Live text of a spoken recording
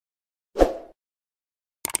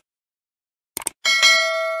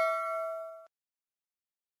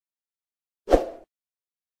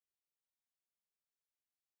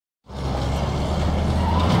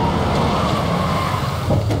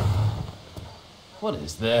What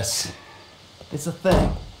is this? It's a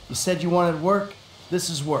thing. You said you wanted work.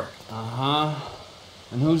 This is work. Uh-huh.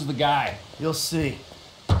 And who's the guy? You'll see.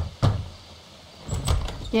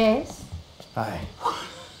 Yes? Hi.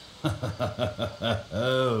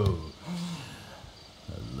 Oh.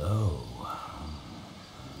 Hello.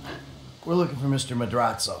 We're looking for Mr.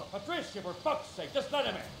 Madrazo. Patricia, for fuck's sake, just let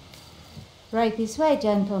him in. Right this way,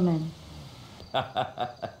 gentlemen.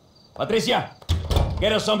 Patricia,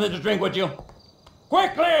 get us something to drink with you.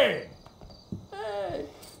 Quickly! Hey,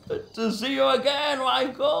 good to see you again,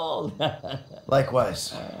 Michael.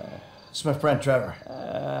 Likewise. It's my friend Trevor.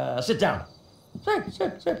 Sit down.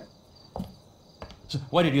 Sit. So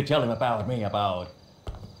what did you tell him about me, about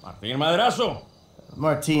Martin Madrazo?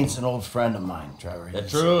 Martine's an old friend of mine, Trevor. The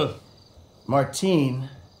truth. Martine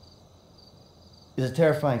is a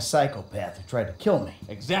terrifying psychopath who tried to kill me.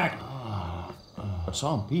 Exactly. But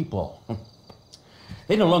some people,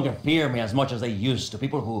 they no longer fear me as much as they used to.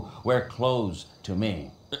 People who wear clothes to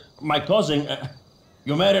me. My cousin,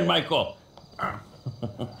 you met him, Michael.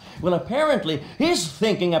 Well, apparently, he's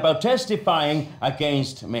thinking about testifying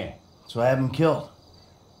against me. So I have him killed.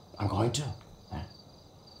 I'm going to.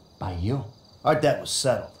 By you. Our debt was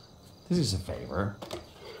settled. This is a favor.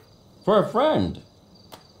 For a friend.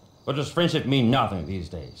 But does friendship mean nothing these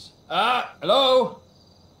days? Hello?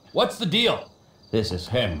 What's the deal? This is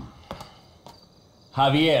him.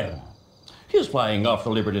 Javier. He's flying off to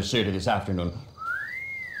Liberty City this afternoon.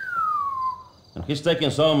 And he's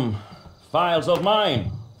taking some files of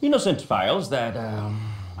mine. Innocent files that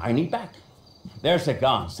I need back. There's a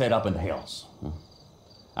gun set up in the hills.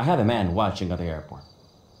 I have a man watching at the airport.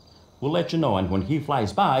 We'll let you know, and when he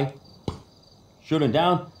flies by, shoot him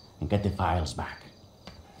down and get the files back.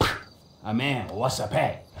 A man, what's a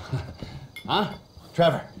pay? Huh?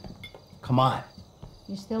 Trevor, come on.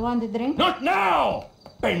 You still want the drink? Not now!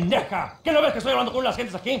 Pendeja! ¿Qué no ves que estoy hablando con las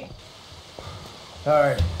gentes aquí? All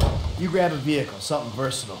right. You grab a vehicle, something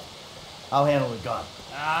versatile. I'll handle the gun.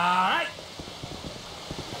 All right.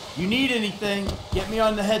 You need anything, get me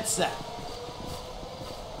on the headset.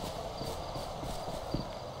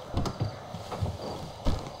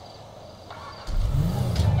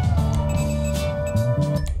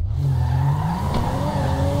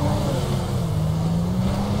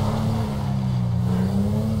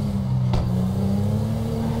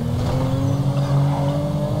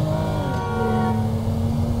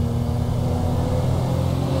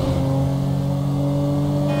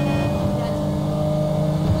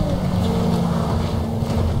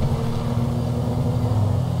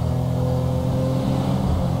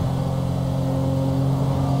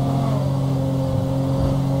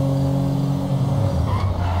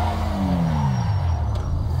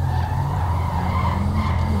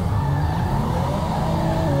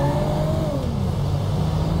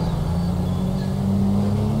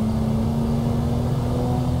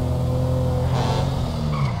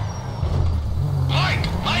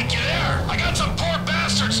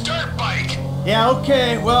 Yeah,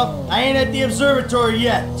 okay, well, I ain't at the observatory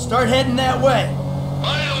yet. Start heading that way.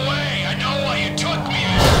 By the way, I know why you took me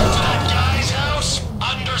to that guy's house.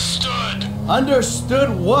 Understood.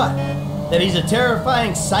 Understood what? That he's a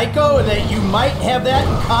terrifying psycho and that you might have that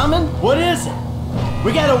in common? What is it?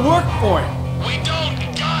 We gotta work for him. We don't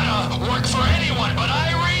gotta work for anyone, but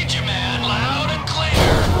I read you, man, loud and clear.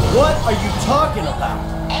 What are you talking about?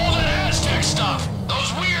 All that Aztec stuff.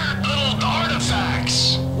 Those weird little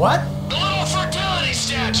artifacts. What? The little fertility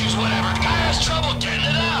statues, whatever. The guy has trouble getting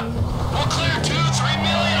it up. We'll clear 2-3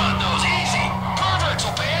 million on those, easy. Perverts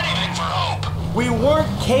will pay anything for hope. We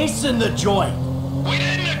weren't casing the joint. We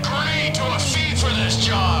didn't agree to a fee for this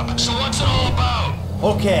job, so what's it all about?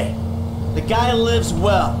 Okay, the guy lives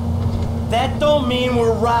well. That don't mean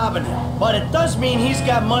we're robbing him, but it does mean he's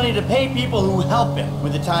got money to pay people who help him.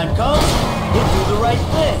 When the time comes, he'll do the right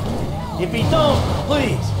thing. If he don't,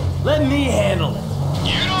 please, let me handle it.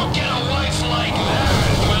 You don't get a wife like that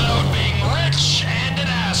without being rich and an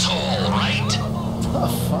asshole, right? The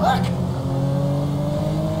fuck?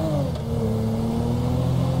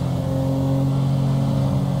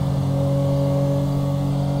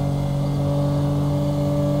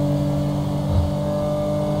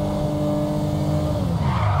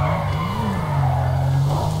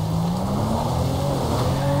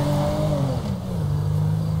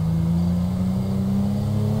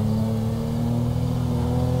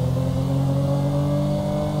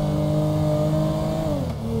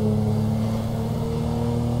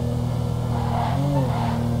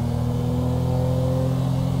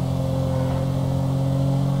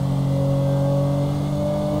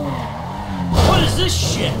 This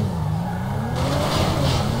shit!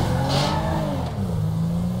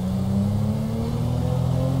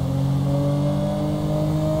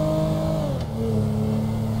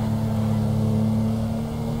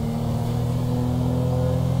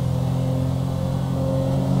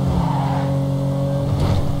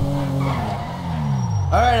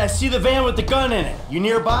 Alright, I see the van with the gun in it. You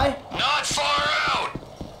nearby? Not far out.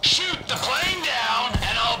 Shoot the plane down,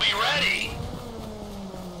 and I'll be ready.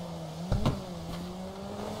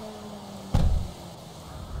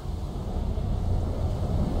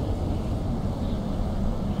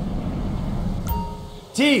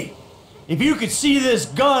 T, if you could see this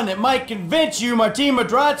gun, it might convince you Martin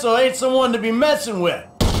Madrazo ain't someone to be messing with.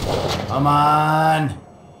 Come on.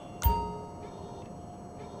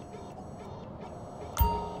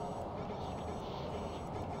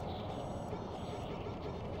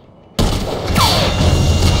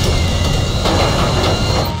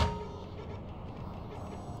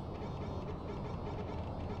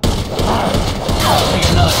 Take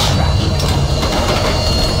another shot.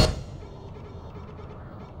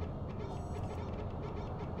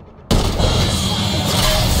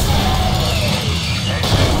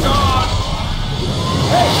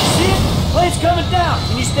 Plane's coming down.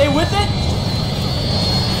 Can you stay with it?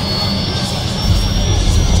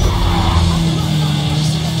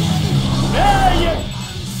 There you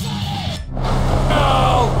go.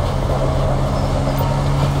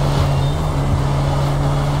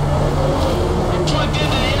 I'm plugged into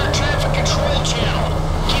the air traffic control channel.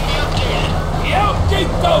 Keep me updated. Okie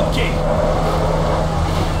dokie!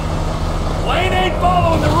 Plane ain't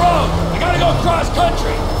following the road! I gotta go cross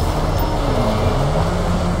country!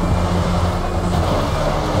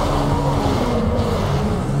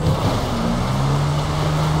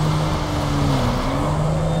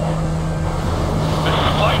 This is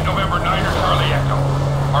flight November 9er Charlie Echo.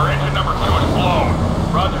 Our engine number 2 is blown.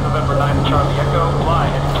 Roger, November 9er Charlie Echo. Fly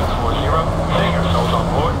heading 240. Say your souls on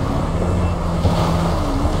board.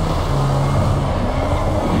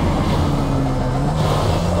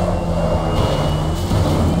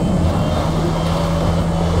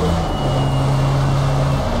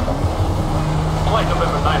 Flight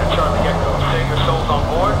November 9er Charlie Echo. Say your souls on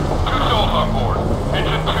board. 2 souls on board.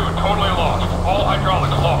 Engine 2 totally lost. All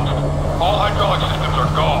hydraulics lost. All hydraulic systems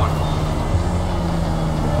are gone.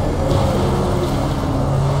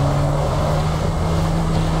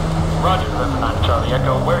 Roger, November 9 Charlie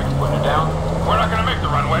Echo. Where are you putting it down? We're not gonna make the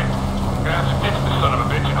runway. Gonna have to ditch this son of a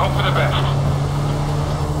bitch and hope for the best.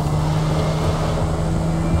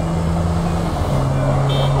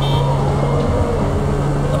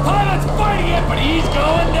 The pilot's fighting it, but he's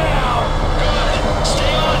going down! Good.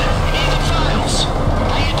 Stay on it. We need the files.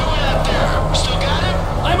 How you doing out there? Still got him?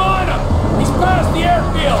 I'm on him! He's past the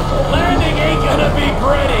airfield! Landing ain't gonna be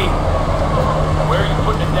pretty! Where are you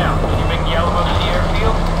putting it down? Can you make the Alamo to the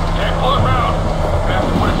airfield? Can't pull it round. Gonna have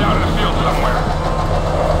to put it down in the field somewhere.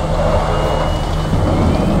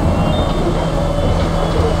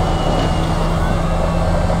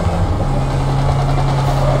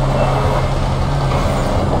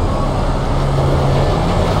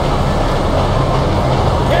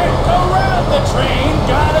 Can't go round the train,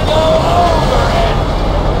 gotta go over it!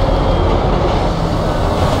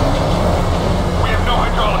 We have no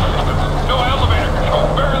hydraulic systems, no elevator control,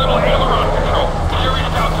 very little aileron control. Series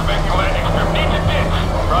down to making landing strip needs a ditch.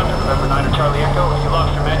 Roger, November 9 Charlie Echo. If you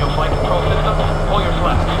lost your manual flight control systems, pull your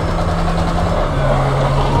flaps.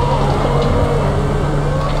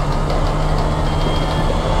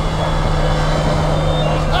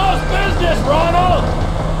 How's business, Ronald?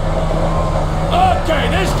 Okay,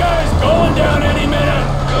 this guy's going down any minute.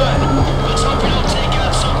 Good. Let's hope we don't take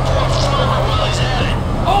out some poor farmer while he's at it.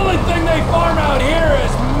 Only thing they farm out here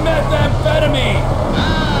is methamphetamine.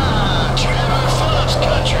 Ah, Trevor Phillips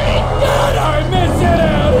country. God, I miss it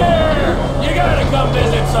out here. You gotta come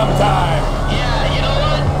visit sometime. Yeah, you know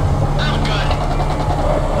what? I'm good.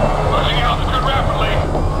 Losing altitude rapidly.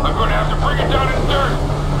 I'm going to have to bring it down in dirt.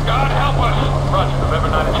 God help us. Roger, November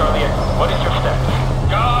 9 Charlie Echo. What is your status?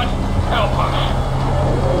 God help us.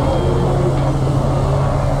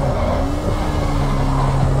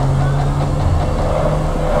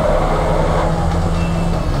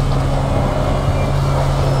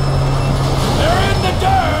 They're in the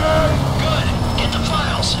dirt. Good. Get the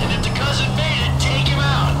files, and if the cousin made it, take him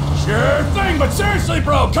out. Sure thing, but seriously,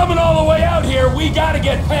 bro, coming all the way out here, we gotta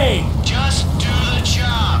get paid. Just do the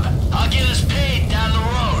job. I'll get us paid down the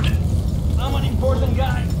road. I'm an important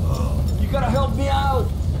guy. You gotta help me out.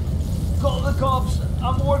 Call the cops.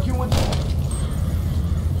 I'm working with...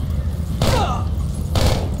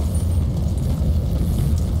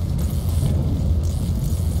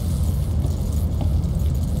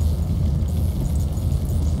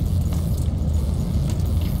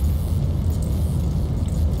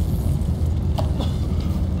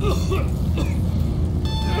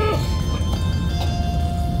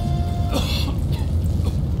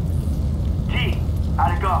 T,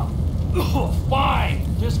 how'd it go? Fine,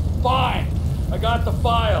 just fine. I got the the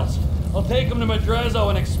files. I'll take them to Madrezzo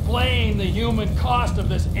and explain the human cost of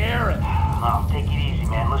this errand. No, take it easy,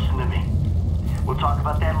 man. Listen to me. We'll talk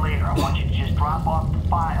about that later. I want you to just drop off the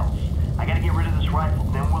files. I gotta get rid of this rifle,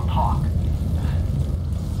 then we'll talk.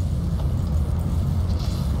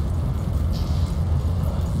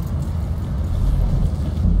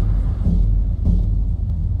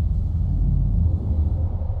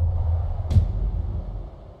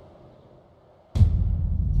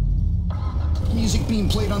 Music being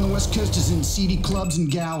played on the West Coast is in seedy clubs and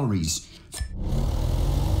galleries.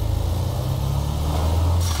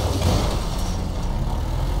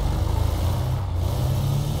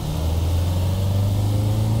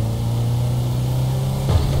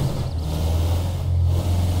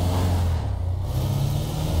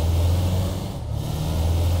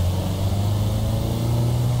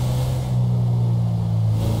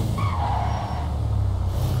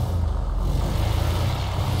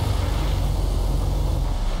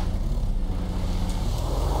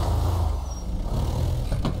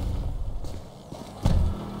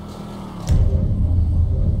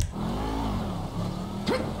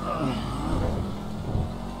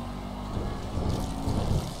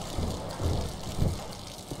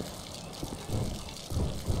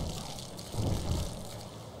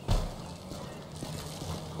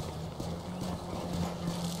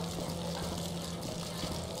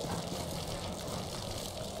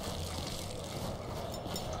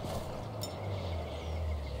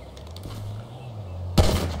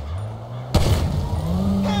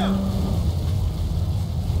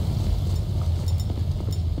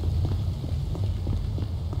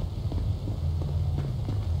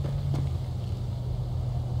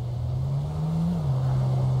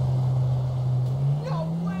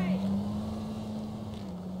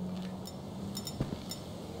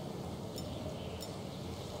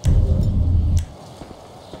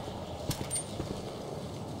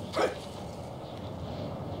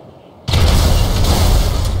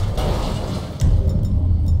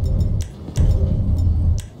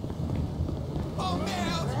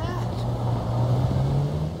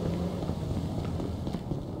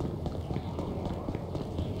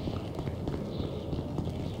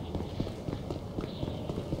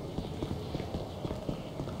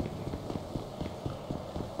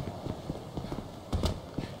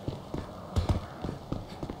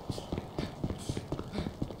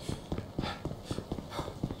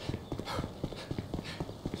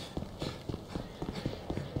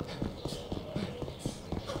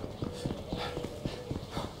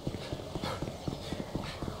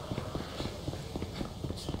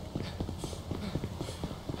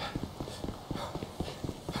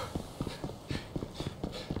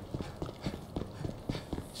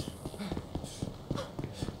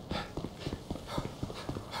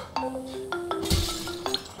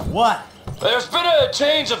 What? There's been a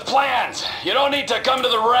change of plans. You don't need to come to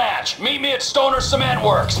the ranch. Meet me at Stoner Cement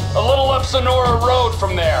Works, a little up Sonora Road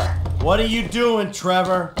from there. What are you doing,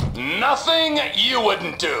 Trevor? Nothing you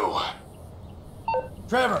wouldn't do.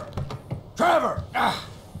 Trevor! Trevor!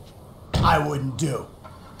 I wouldn't do.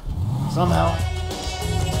 Somehow,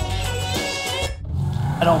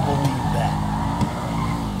 I don't believe that.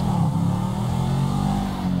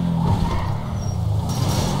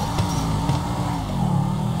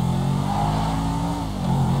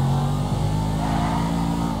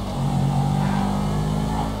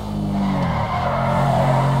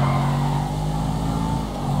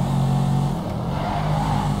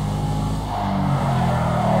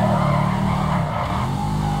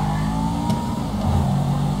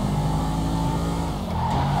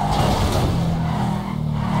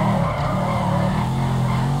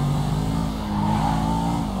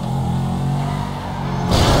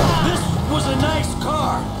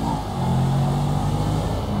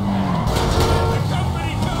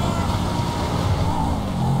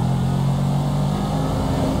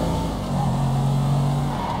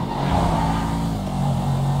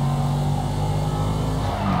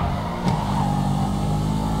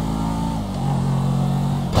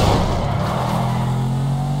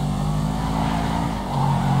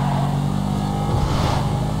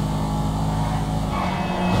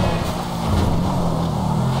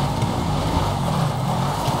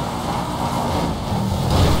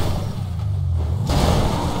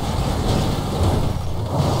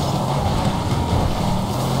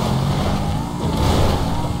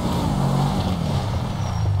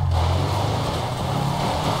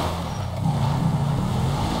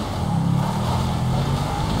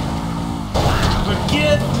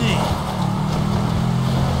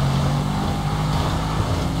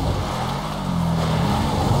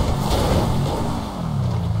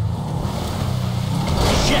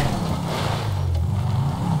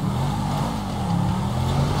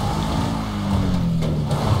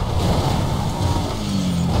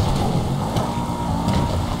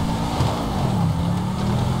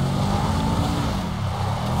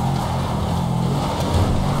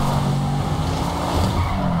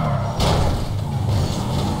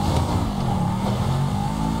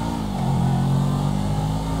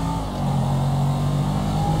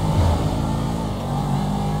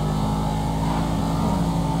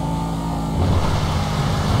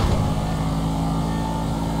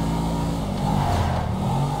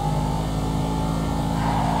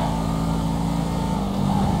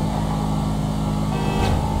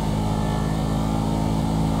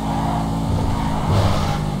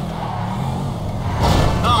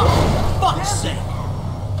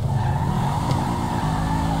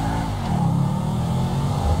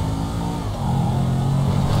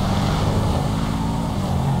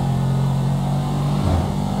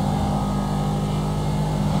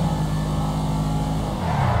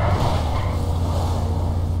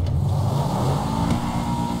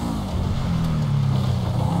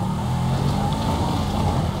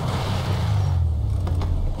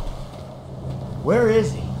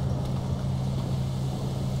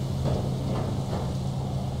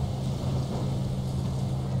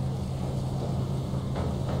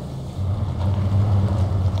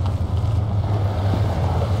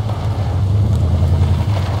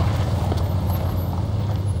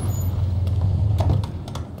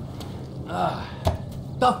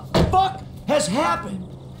 The fuck has happened?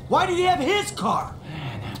 Why did he have his car?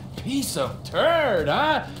 Piece of turd,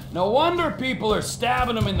 huh? No wonder people are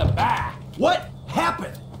stabbing him in the back. What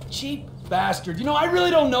happened? Cheap bastard. You know, I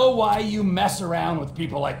really don't know why you mess around with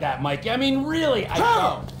people like that, Mike. I mean, really, I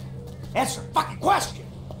don't. Answer the fucking question.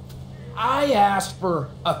 I asked for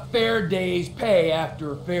a fair day's pay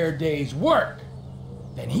after a fair day's work.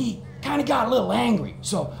 Then he kind of got a little angry.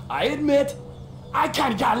 So I admit, I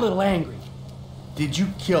kind of got a little angry. Did you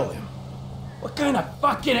kill him? What kind of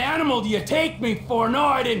fucking animal do you take me for? No,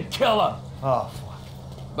 I didn't kill him. Oh,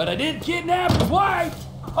 fuck. But I did kidnap his wife.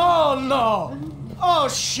 Oh, no. Oh,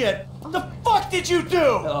 shit. The fuck did you do?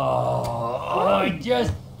 Oh, I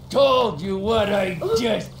just told you what I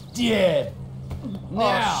just did.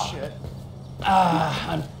 Now, Oh, shit.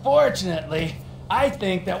 Unfortunately, I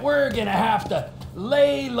think that we're gonna have to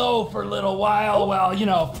lay low for a little while while, you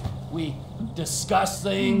know, we discuss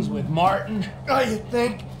things with Martin. Oh, you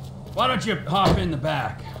think? Why don't you hop in the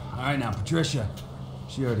back? All right, now, Patricia,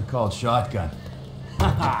 she already called shotgun.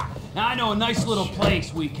 Now, I know a nice little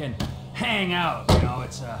place we can hang out, you know,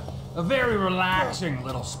 it's a very relaxing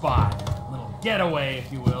little spot. A little getaway,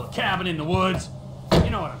 if you will, a cabin in the woods. You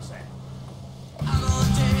know what I'm saying.